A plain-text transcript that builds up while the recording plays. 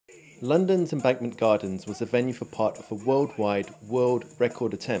London's Embankment Gardens was the venue for part of a worldwide world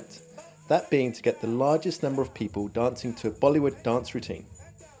record attempt, that being to get the largest number of people dancing to a Bollywood dance routine.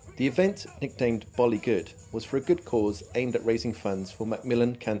 The event, nicknamed Bollywood, was for a good cause aimed at raising funds for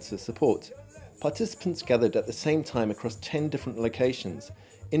Macmillan Cancer Support. Participants gathered at the same time across 10 different locations,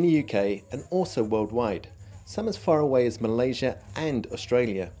 in the UK and also worldwide, some as far away as Malaysia and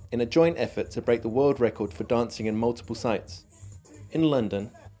Australia, in a joint effort to break the world record for dancing in multiple sites. In London,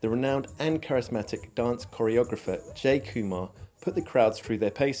 the renowned and charismatic dance choreographer Kumar put the crowds through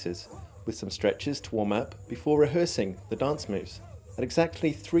their paces, with some stretches to warm up before rehearsing the dance moves. At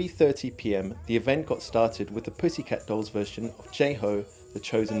exactly 3:30 PM, the event got started with the Pussycat Dolls version of J-Ho, The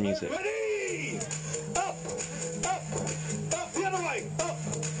Chosen Music. Ready? Up, up, up, the other way, up,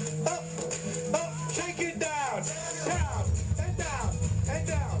 shake it down, down, and down, and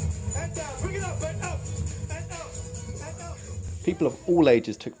down, and down, bring it up, and up, and up, and up. People of all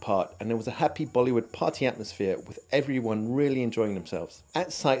ages took part, and there was a happy Bollywood party atmosphere with everyone really enjoying themselves.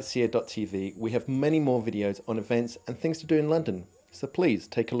 At sightseer.tv we have many more videos on events and things to do in London, so please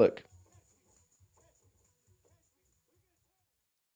take a look.